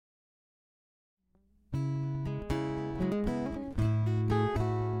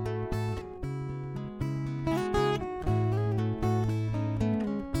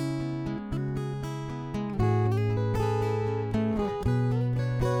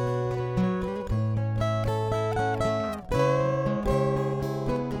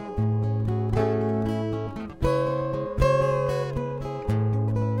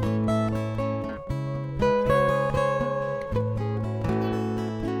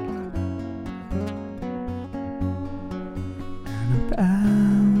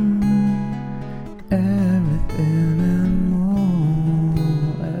found everything and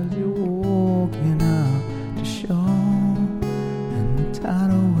more as you're walking out to shore, and the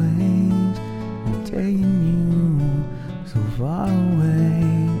tidal waves are taking you so far away.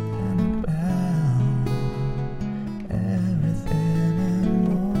 Annabelle, everything and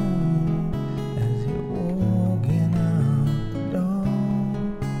more as you're walking out the door,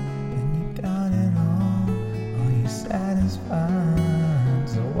 and you got it all. Are you satisfied?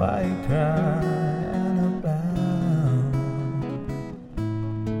 So why you cry?